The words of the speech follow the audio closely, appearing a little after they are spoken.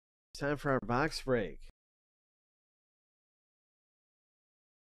time for our box break.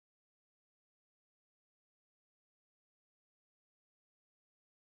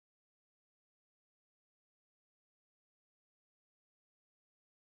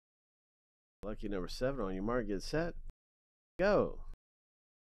 Lucky number 7 on your mark, get set, go.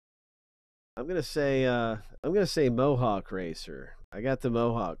 I'm gonna say Mohawk Racer. I got the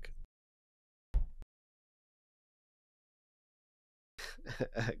Mohawk.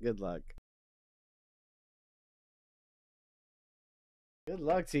 Good luck. Good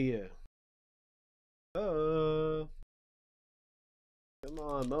luck to you. Oh, come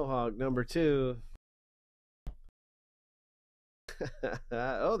on, Mohawk number 2.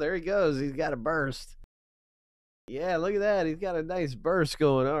 Oh, there he goes. He's got a burst. Yeah, look at that. He's got a nice burst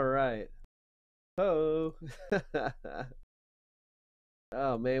going. All right. Oh.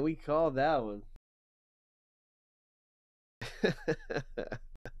 Oh, man, we called that one.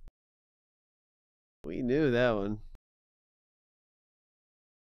 We knew that one.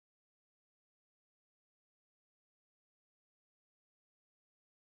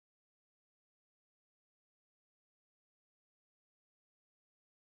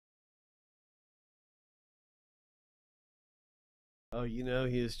 Oh, you know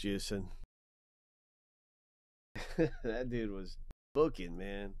he is juicing. That dude was booking,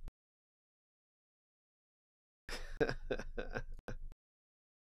 man.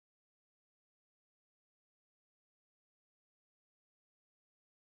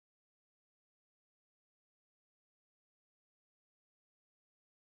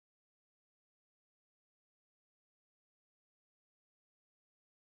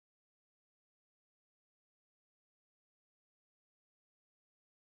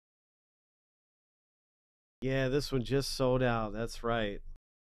 Yeah, this one just sold out. That's right.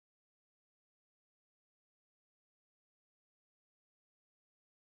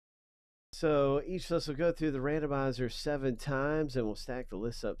 So each of us will go through the randomizer 7 times and we'll stack the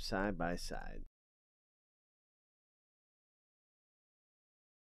lists up side by side.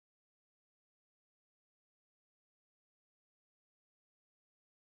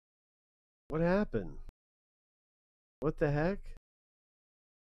 What happened? What the heck?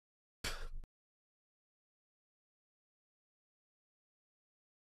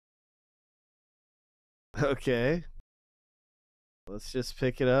 Okay. Let's just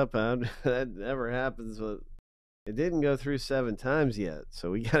pick it up. That never happens. It didn't go through 7 times yet, so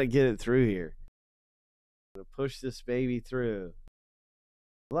we got to get it through here. I'm going to push this baby through.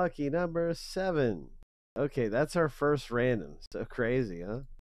 Lucky number 7. Okay, that's our first random. So crazy, huh?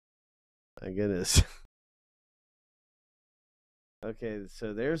 My goodness. Okay,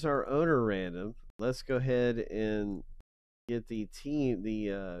 so there's our owner random. Let's go ahead and get the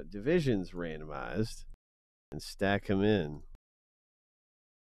divisions randomized and stack them in.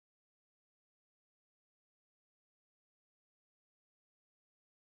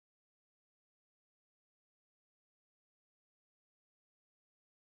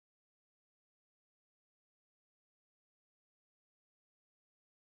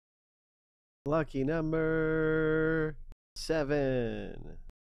 Lucky number 7.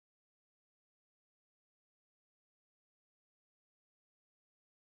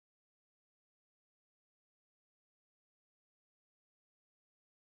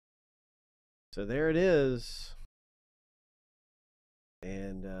 So there it is.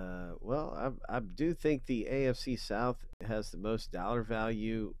 And, well, I do think the AFC South has the most dollar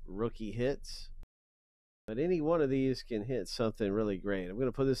value rookie hits. But any one of these can hit something really great. I'm going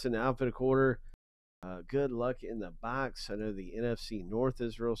to put this in alphabetical order. Good luck in the box. I know the NFC North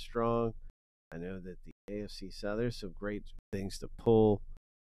is real strong. I know that the AFC South, there's some great things to pull.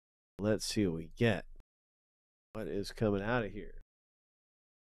 Let's see what we get. What is coming out of here?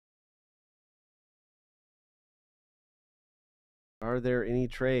 Are there any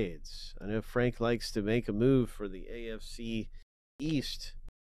trades? I know Frank likes to make a move for the AFC East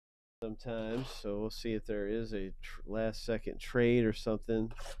sometimes, so we'll see if there is a last second trade or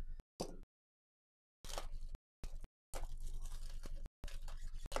something.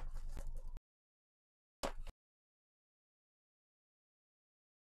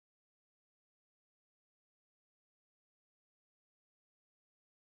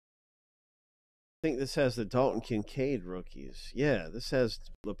 I think this has the Dalton Kincaid rookies. Yeah, this has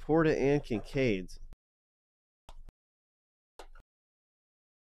Laporta and Kincaid.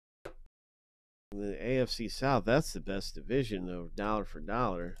 In the AFC South, that's the best division, though, dollar for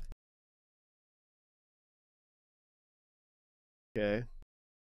dollar. Okay.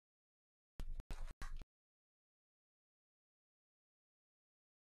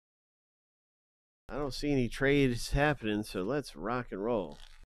 I don't see any trades happening, so let's rock and roll.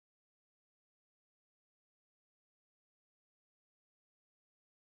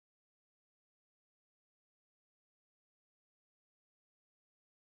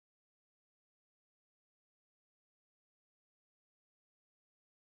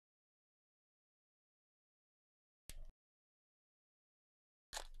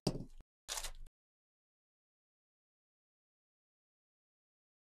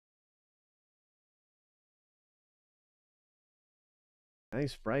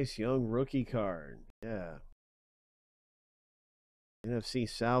 Nice Bryce Young rookie card. Yeah. NFC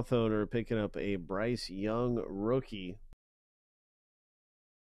South owner picking up a Bryce Young rookie.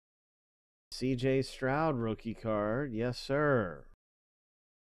 CJ Stroud rookie card. Yes, sir.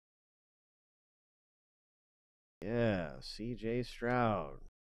 Yeah, CJ Stroud.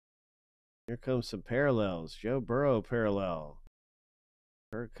 Here comes some parallels. Joe Burrow parallel.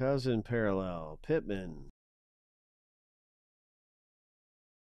 Kirk Cousin parallel. Pittman.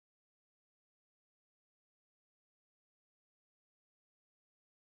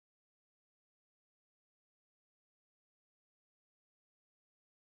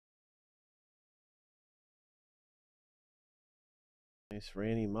 Nice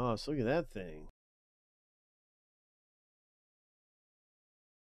Randy Moss. Look at that thing.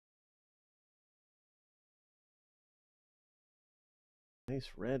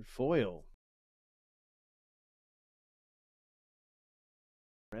 Nice red foil.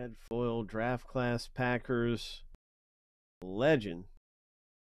 Red foil draft class Packers legend.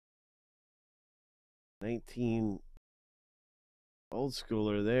 19 old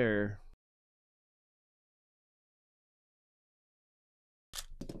schooler there.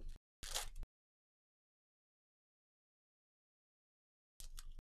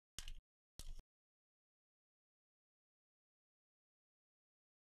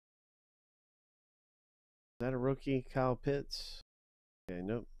 Is that a rookie? Kyle Pitts? Okay,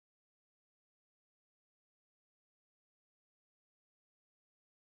 nope.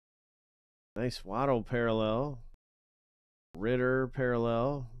 Nice Waddle parallel. Ritter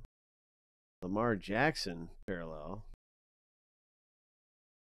parallel. Lamar Jackson parallel.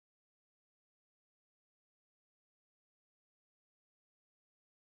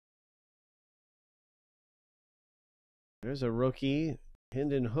 There's a rookie,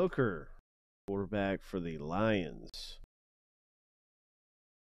 Hendon Hooker, quarterback for the Lions.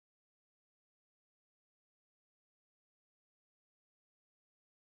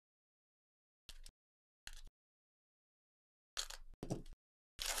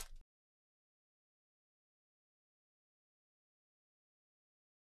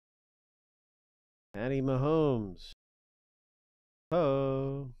 Patty Mahomes.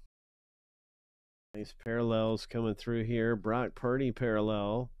 Oh. Nice parallels coming through here. Brock Purdy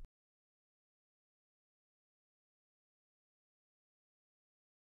parallel.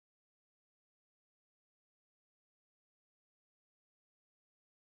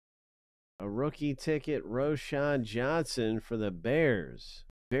 A rookie ticket, Roshan Johnson for the Bears.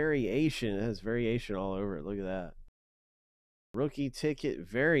 Variation. It has variation all over it. Look at that. Rookie ticket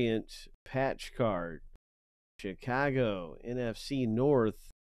variant patch card. Chicago, NFC North.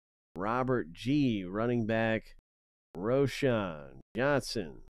 Robert G, running back. Roshan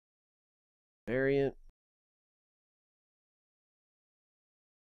Johnson. Variant.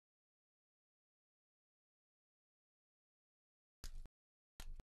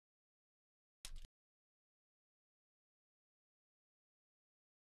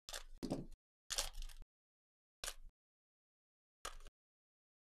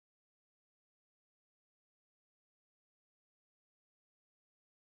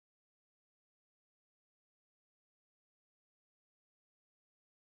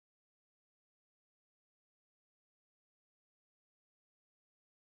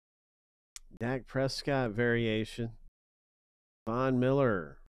 Dak Prescott variation. Von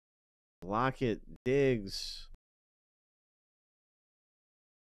Miller. Lockett, Diggs.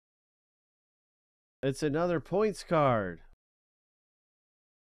 It's another points card.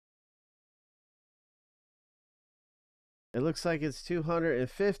 It looks like it's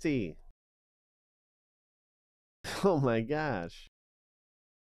 250. Oh my gosh.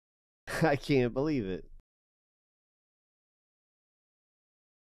 I can't believe it.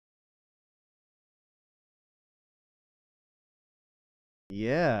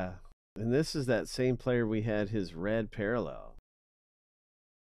 Yeah. And this is that same player we had his red parallel.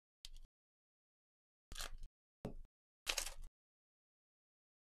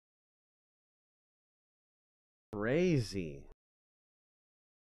 Crazy.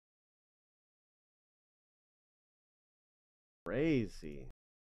 Crazy.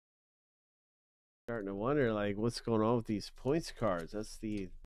 Starting to wonder like what's going on with these points cards.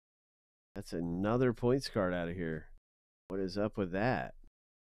 That's another points card out of here. What is up with that?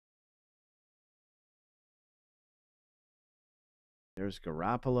 There's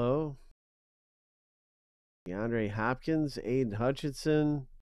Garoppolo. DeAndre Hopkins, Aiden Hutchinson.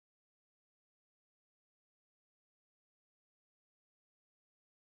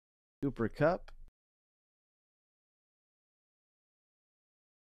 Cooper Kupp.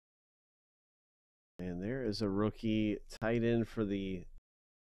 And there is a rookie tight end for the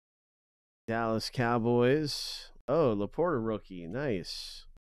Dallas Cowboys. Oh, Laporta rookie. Nice.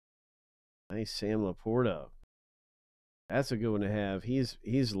 Nice Sam Laporta. That's a good one to have.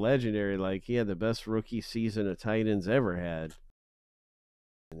 He's legendary. Like, he had the best rookie season a tight end's ever had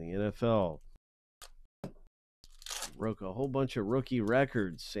in the NFL. Broke a whole bunch of rookie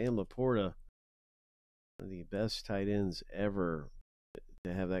records. Sam Laporta, one of the best tight ends ever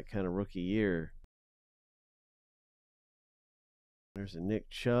to have that kind of rookie year. There's a Nick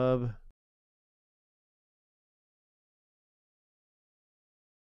Chubb.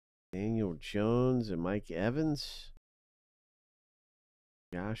 Daniel Jones and Mike Evans.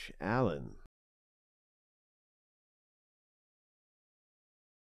 Josh Allen.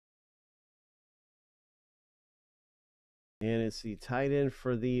 And it's the tight end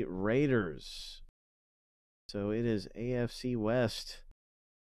for the Raiders. So it is AFC West.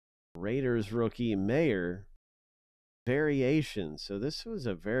 Raiders rookie Mayer. Variation. So this was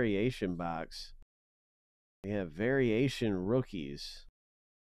a variation box. We have variation rookies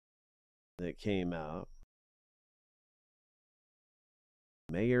that came out.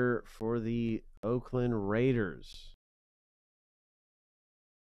 Mayer for the Oakland Raiders.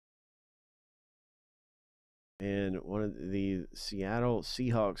 And one of the Seattle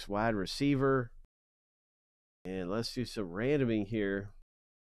Seahawks wide receiver. And let's do some randoming here.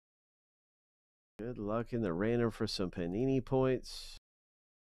 Good luck in the random for some Panini points.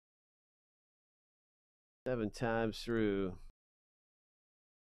 7 times through.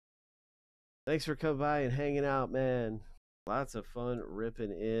 Thanks for coming by and hanging out, man. Lots of fun ripping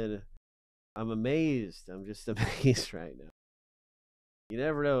in. I'm amazed. I'm just amazed right now. You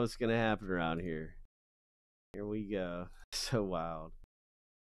never know what's going to happen around here. Here we go. So wild.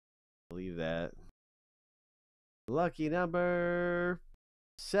 Believe that. Lucky number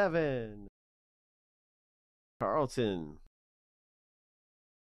 7. Carlton.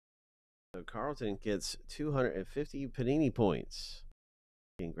 So Carlton gets 250 Panini points.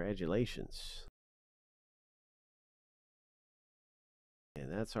 Congratulations.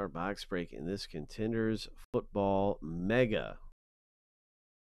 And that's our box break in this Contenders Football Mega.